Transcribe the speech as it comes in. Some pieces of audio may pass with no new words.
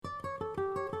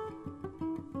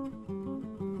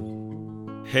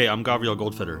Hey, I'm Gavriel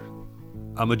Goldfeder.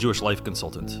 I'm a Jewish life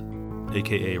consultant,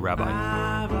 aka Rabbi.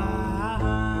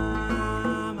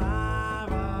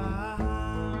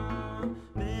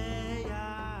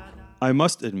 I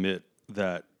must admit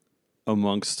that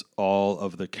amongst all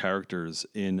of the characters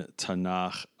in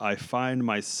Tanakh, I find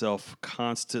myself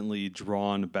constantly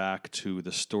drawn back to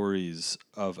the stories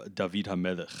of David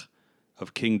HaMelech,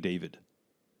 of King David.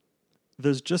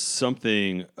 There's just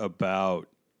something about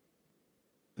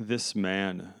this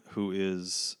man who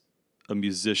is a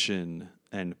musician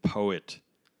and poet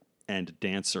and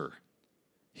dancer.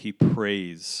 He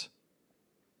prays,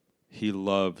 he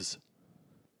loves,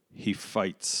 he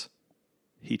fights,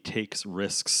 he takes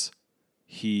risks,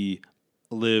 he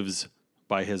lives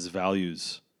by his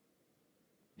values,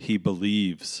 he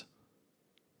believes,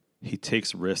 he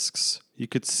takes risks. You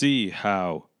could see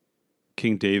how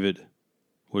King David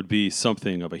would be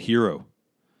something of a hero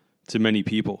to many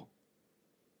people.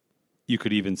 You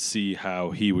could even see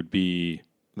how he would be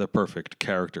the perfect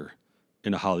character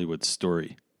in a Hollywood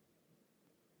story.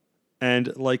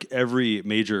 And like every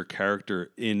major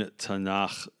character in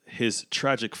Tanakh, his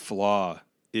tragic flaw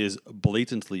is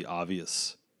blatantly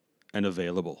obvious and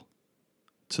available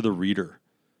to the reader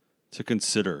to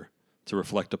consider, to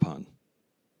reflect upon.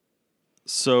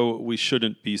 So we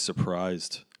shouldn't be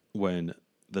surprised when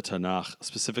the Tanakh,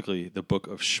 specifically the book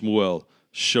of Shmuel,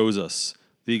 shows us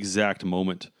the exact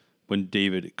moment when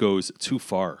David goes too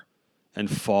far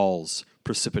and falls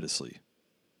precipitously.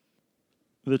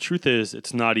 The truth is,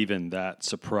 it's not even that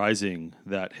surprising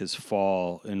that his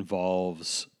fall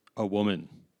involves a woman.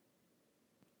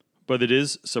 But it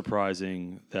is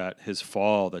surprising that his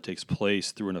fall that takes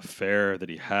place through an affair that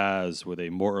he has with a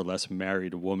more or less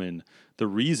married woman, the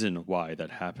reason why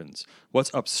that happens,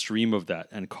 what's upstream of that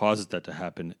and causes that to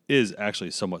happen, is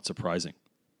actually somewhat surprising.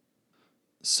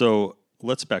 So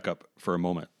let's back up for a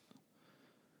moment.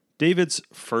 David's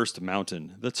first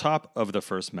mountain, the top of the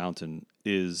first mountain,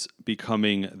 is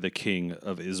becoming the king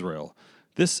of Israel.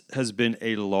 This has been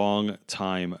a long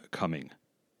time coming.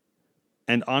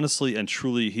 And honestly and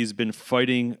truly, he's been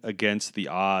fighting against the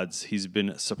odds. He's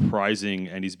been surprising,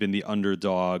 and he's been the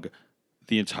underdog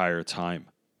the entire time.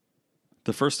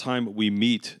 The first time we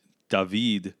meet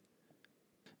David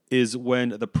is when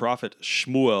the prophet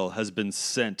Shmuel has been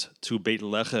sent to Beit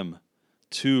Lechem,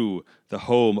 to the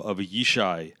home of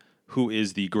Yishai, who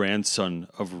is the grandson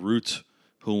of Ruth,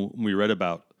 whom we read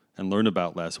about and learned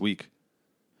about last week.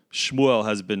 Shmuel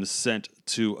has been sent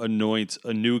to anoint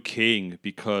a new king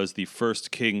because the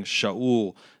first king,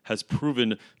 Shaul, has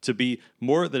proven to be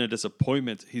more than a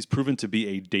disappointment. He's proven to be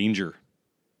a danger.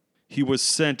 He was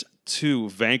sent to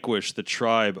vanquish the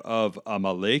tribe of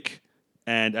Amalek,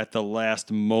 and at the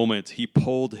last moment, he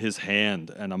pulled his hand,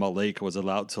 and Amalek was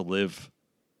allowed to live.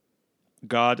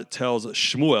 God tells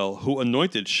Shmuel, who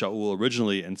anointed Shaul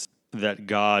originally, and that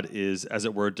God is, as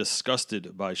it were,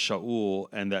 disgusted by Shaul,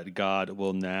 and that God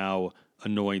will now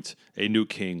anoint a new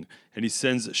king. And he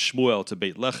sends Shmuel to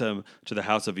Beit Lechem, to the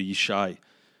house of Yishai.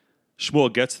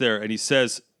 Shmuel gets there, and he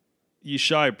says,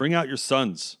 Yishai, bring out your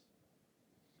sons.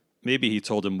 Maybe he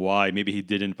told him why, maybe he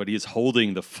didn't, but he is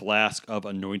holding the flask of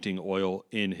anointing oil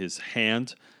in his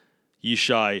hand.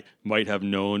 Yishai might have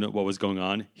known what was going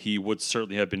on. He would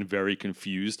certainly have been very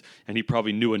confused, and he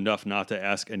probably knew enough not to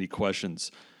ask any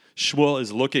questions. Shmuel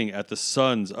is looking at the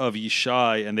sons of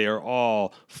Yishai, and they are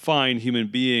all fine human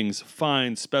beings,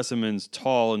 fine specimens,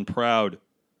 tall and proud.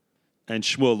 And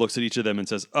Shmuel looks at each of them and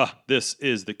says, this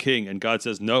is the king. And God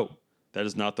says, no, that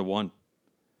is not the one.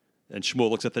 And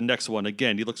Shmuel looks at the next one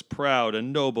again. He looks proud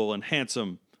and noble and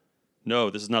handsome.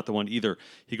 No, this is not the one either.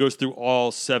 He goes through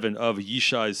all 7 of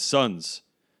Yishai's sons,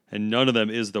 and none of them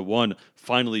is the one.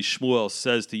 Finally, Shmuel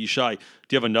says to Yishai,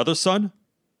 do you have another son?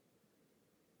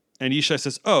 And Yishai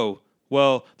says,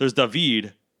 well, there's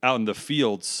David out in the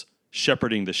fields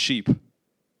shepherding the sheep.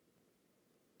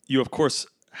 You, of course,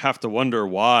 have to wonder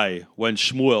why, when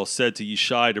Shmuel said to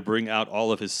Yishai to bring out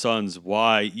all of his sons,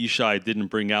 why Yishai didn't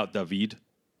bring out David.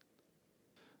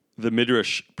 The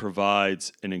Midrash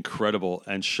provides an incredible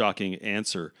and shocking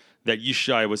answer that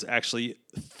Yishai was actually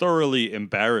thoroughly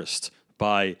embarrassed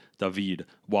by David.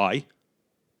 Why?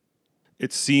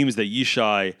 It seems that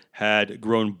Yishai had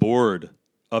grown bored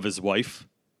of his wife,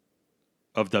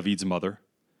 of David's mother,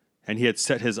 and he had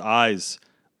set his eyes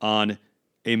on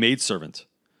a maidservant.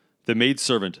 The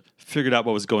maidservant figured out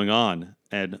what was going on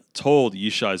and told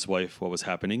Yishai's wife what was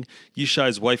happening.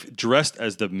 Yishai's wife dressed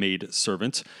as the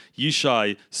maidservant.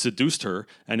 Yishai seduced her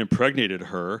and impregnated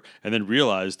her, and then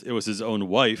realized it was his own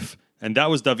wife, and that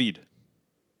was David.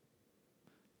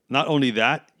 Not only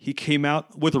that, he came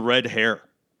out with red hair.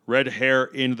 Red hair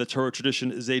in the Torah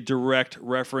tradition is a direct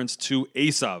reference to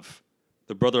Esav,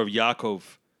 the brother of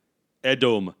Yaakov,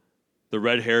 Edom, the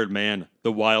red-haired man,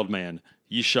 the wild man.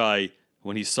 Yishai,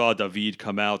 when he saw David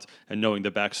come out and knowing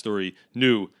the backstory,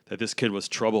 knew that this kid was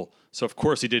trouble. So of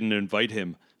course he didn't invite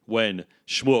him when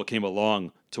Shmuel came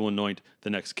along to anoint the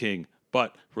next king.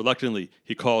 But reluctantly,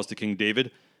 he calls to King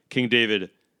David. King David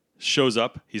shows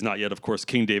up. He's not yet, of course,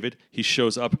 King David. He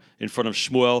shows up in front of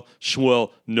Shmuel. Shmuel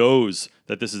knows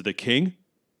that this is the king.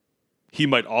 He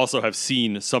might also have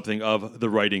seen something of the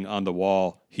writing on the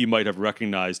wall. He might have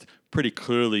recognized pretty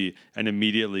clearly and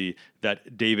immediately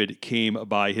that David came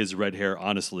by his red hair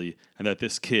honestly, and that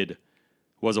this kid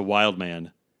was a wild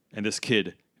man, and this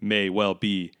kid may well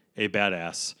be a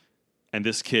badass, and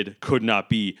this kid could not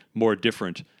be more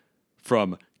different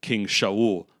from King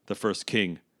Shaul, the first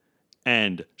king.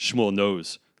 And Shmuel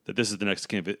knows that this is the next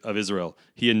king of Israel.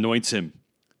 He anoints him,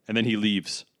 and then he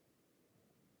leaves.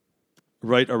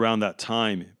 Right around that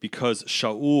time, because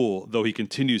Shaul, though he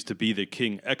continues to be the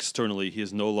king externally, he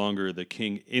is no longer the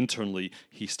king internally.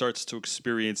 He starts to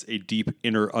experience a deep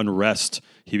inner unrest.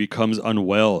 He becomes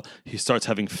unwell. He starts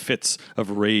having fits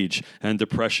of rage and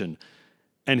depression.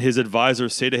 And his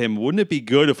advisors say to him, wouldn't it be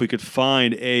good if we could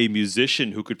find a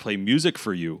musician who could play music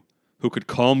for you, who could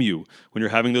calm you when you're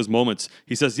having those moments?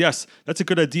 He says, yes, that's a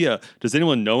good idea. Does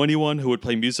anyone know anyone who would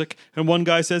play music? And one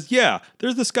guy says, yeah,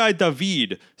 there's this guy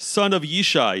David, son of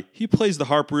Yishai. He plays the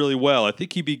harp really well. I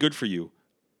think he'd be good for you.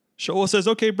 Shaul says,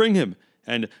 okay, bring him.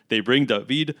 And they bring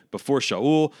David before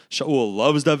Shaul. Shaul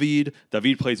loves David.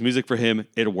 David plays music for him.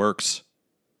 It works.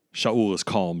 Shaul is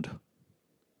calmed.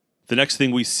 The next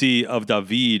thing we see of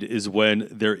David is when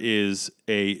there is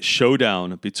a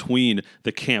showdown between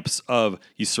the camps of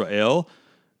Israel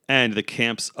and the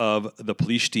camps of the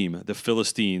Plishtim, the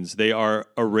Philistines. They are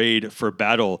arrayed for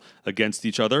battle against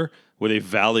each other with a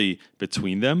valley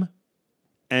between them.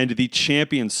 And the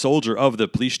champion soldier of the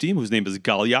Plishtim, whose name is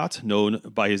Goliath, known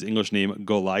by his English name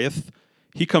Goliath,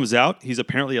 he comes out. He's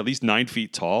apparently at least 9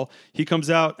 feet tall. He comes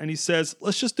out and he says,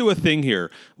 let's just do a thing here.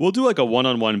 We'll do like a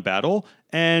one-on-one battle.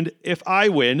 And if I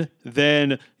win,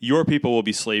 then your people will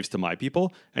be slaves to my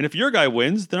people. And if your guy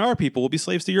wins, then our people will be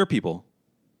slaves to your people.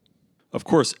 Of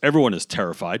course, everyone is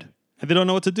terrified and they don't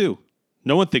know what to do.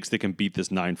 No one thinks they can beat this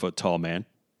 9-foot-tall man.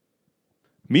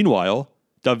 Meanwhile,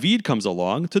 David comes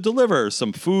along to deliver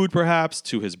some food, perhaps,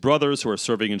 to his brothers who are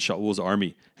serving in Shaul's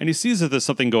army. And he sees that there's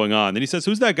something going on. And he says,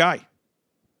 who's that guy?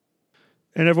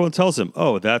 And everyone tells him,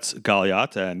 oh, that's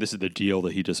Goliath, and this is the deal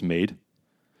that he just made.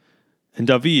 And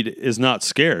David is not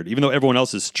scared. Even though everyone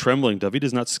else is trembling, David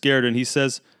is not scared, and he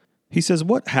says,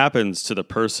 what happens to the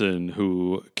person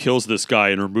who kills this guy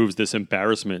and removes this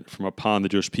embarrassment from upon the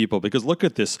Jewish people? Because look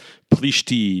at this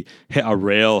Plishti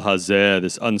He'arel Hazeh,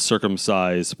 this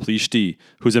uncircumcised Plishti,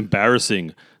 who's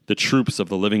embarrassing the troops of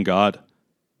the living God.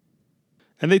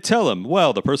 And they tell him,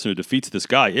 well, the person who defeats this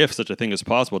guy, if such a thing is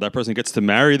possible, that person gets to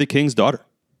marry the king's daughter.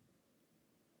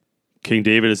 King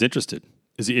David is interested.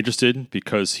 Is he interested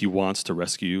because he wants to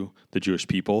rescue the Jewish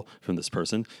people from this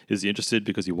person? Is he interested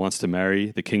because he wants to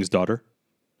marry the king's daughter?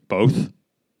 Both.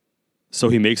 So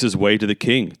he makes his way to the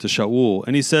king, to Shaul,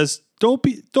 and he says, don't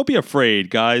be afraid,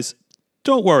 guys.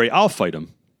 Don't worry, I'll fight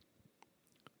him.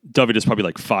 David is probably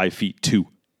like 5'2".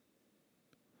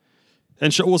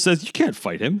 And Shaul says, you can't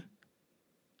fight him.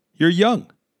 You're young.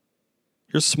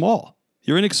 You're small.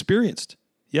 You're inexperienced.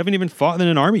 You haven't even fought in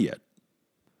an army yet.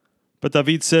 But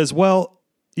David says, well,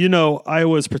 you know, I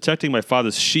was protecting my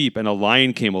father's sheep and a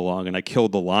lion came along and I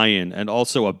killed the lion, and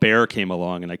also a bear came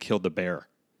along and I killed the bear.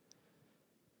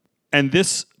 And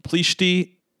this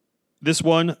Plishti, this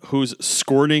one who's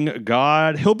scorning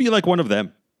God, he'll be like one of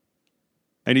them.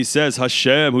 And he says,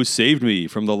 Hashem, who saved me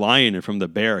from the lion and from the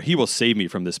bear, he will save me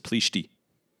from this Plishti.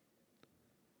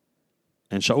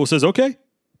 And Shaul says, okay,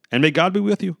 and may God be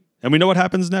with you. And we know what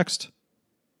happens next.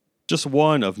 Just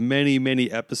one of many,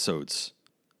 many episodes.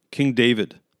 King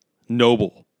David,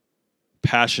 noble,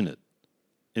 passionate,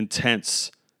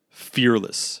 intense,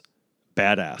 fearless,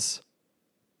 badass.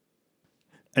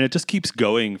 And it just keeps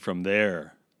going from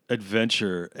there.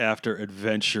 Adventure after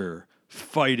adventure,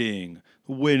 fighting,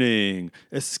 winning,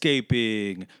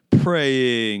 escaping,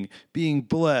 praying, being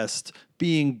blessed,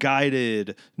 being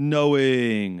guided,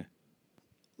 knowing,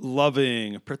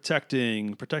 loving,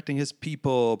 protecting his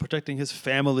people, protecting his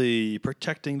family,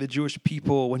 protecting the Jewish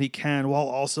people when he can, while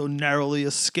also narrowly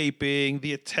escaping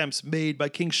the attempts made by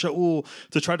King Shaul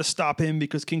to try to stop him,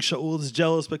 because King Shaul is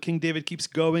jealous, but King David keeps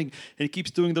going and he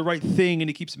keeps doing the right thing and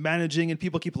he keeps managing and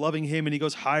people keep loving him and he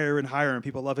goes higher and higher and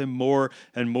people love him more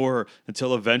and more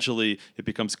until eventually it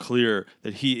becomes clear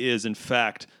that he is in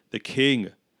fact the king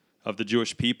of the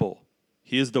Jewish people.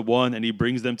 He is the one, and he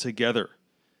brings them together.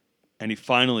 And he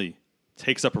finally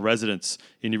takes up residence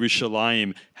in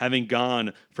Yerushalayim, having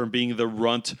gone from being the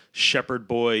runt shepherd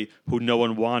boy who no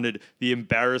one wanted, the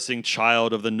embarrassing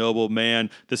child of the noble man,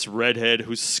 this redhead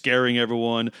who's scaring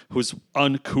everyone, who's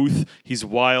uncouth, he's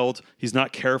wild, he's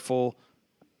not careful,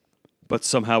 but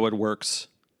somehow it works,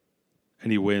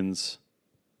 and he wins,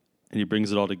 and he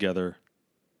brings it all together,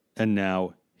 and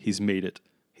now he's made it.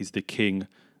 He's the king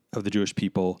of the Jewish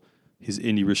people. He's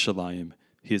in Yerushalayim.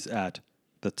 He is at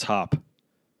the top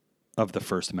of the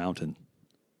first mountain.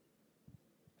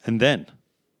 And then,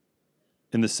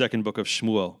 in the second book of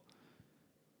Shmuel,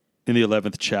 in the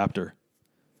 11th chapter,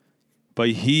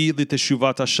 Vayhi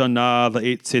liteshuvat hashana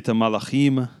la'et tzeta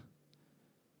malachim,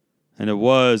 and it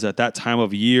was at that time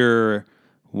of year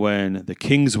when the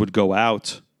kings would go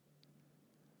out.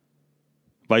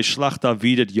 Vaishlach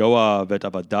David et Yoav et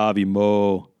Avadav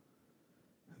imo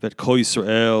vet kol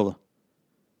Yisrael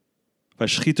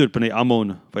vayshchitu et bnei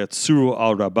Ammon vayatzuru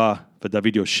al Rabbah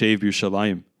v'David yoshev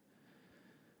b'Yerushalayim.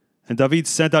 And David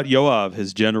sent out Yoav,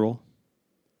 his general,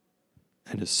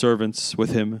 and his servants with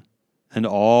him, and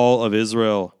all of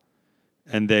Israel,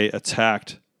 and they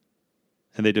attacked,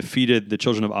 and they defeated the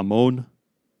children of Ammon,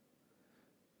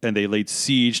 and they laid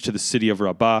siege to the city of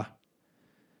Rabbah.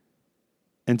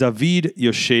 And David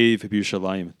yoshev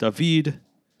b'Yerushalayim. David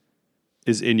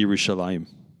is in Yerushalayim.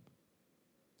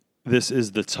 This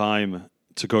is the time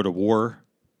to go to war,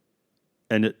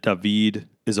 and David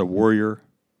is a warrior,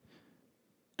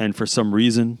 and for some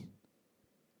reason,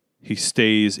 he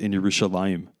stays in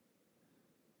Yerushalayim.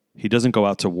 He doesn't go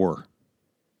out to war.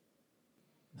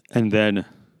 And then,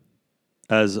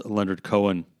 as Leonard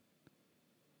Cohen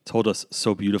told us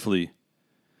so beautifully,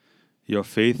 your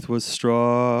faith was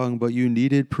strong, but you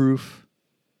needed proof.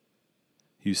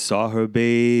 You saw her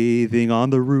bathing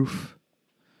on the roof.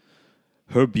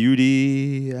 Her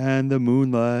beauty and the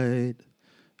moonlight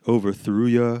overthrew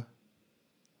you.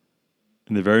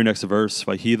 In the very next verse,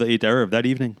 Vayhi la'et erev, that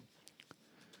evening,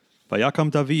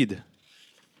 Vayakam David.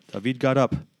 David got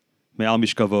up, me'al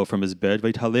mishkavo, from his bed,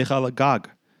 Vayithalech al Gag,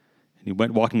 and he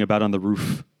went walking about on the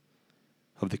roof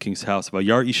of the king's house.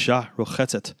 Vayar isha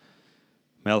rochetzet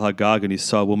me'al hagag, and he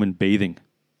saw a woman bathing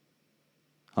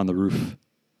on the roof.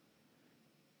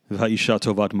 V'ha'isha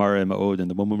tovat mare ma'od,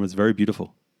 and the woman was very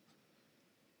beautiful.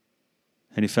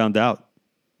 And he found out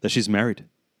that she's married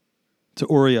to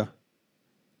Uriah.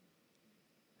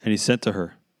 And he sent to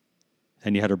her,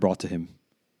 and he had her brought to him.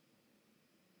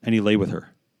 And he lay with her.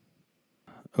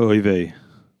 Oy vey.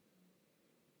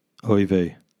 Oy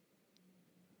vey.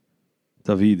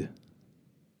 David.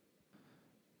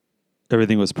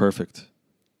 Everything was perfect.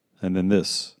 And then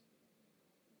this.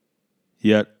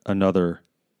 Yet another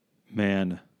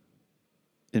man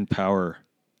in power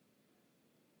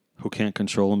who can't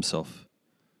control himself,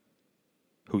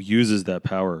 who uses that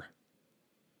power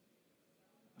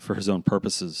for his own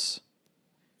purposes.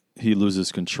 He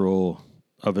loses control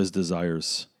of his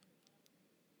desires.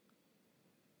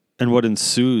 And what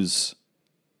ensues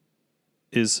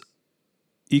is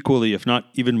equally, if not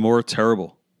even more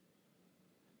terrible.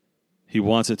 He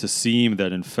wants it to seem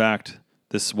that, in fact,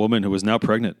 this woman who is now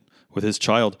pregnant with his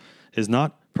child is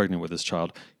not pregnant with his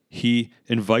child. He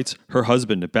invites her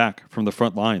husband back from the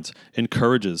front lines,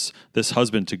 encourages this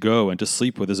husband to go and to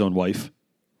sleep with his own wife.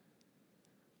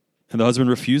 And the husband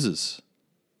refuses.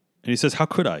 And he says, how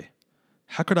could I?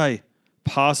 How could I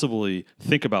possibly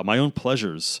think about my own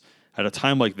pleasures at a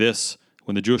time like this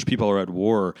when the Jewish people are at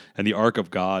war and the Ark of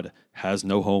God has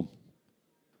no home?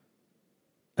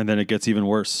 And then it gets even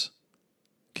worse.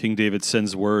 King David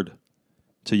sends word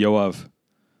to Yoav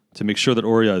to make sure that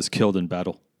Uriah is killed in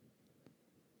battle.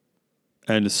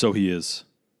 And so he is.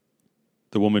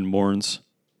 The woman mourns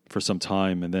for some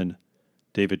time, and then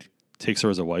David takes her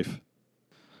as a wife.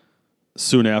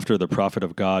 Soon after, the prophet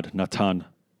of God, Natan,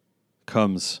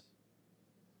 comes,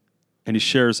 and he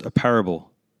shares a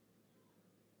parable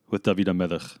with David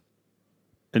HaMelech.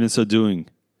 And in so doing,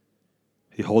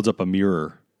 he holds up a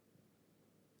mirror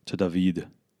to David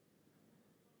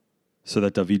so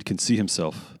that David can see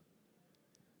himself.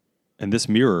 And this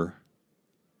mirror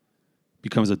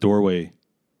becomes a doorway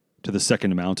to the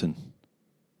second mountain.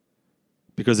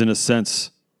 Because in a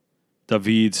sense,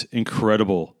 David's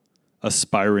incredible,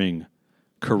 aspiring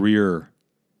career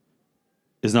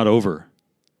is not over.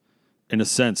 In a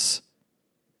sense,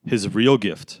 his real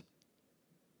gift,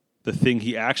 the thing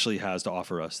he actually has to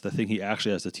offer us, the thing he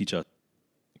actually has to teach us,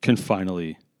 can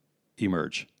finally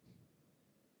emerge.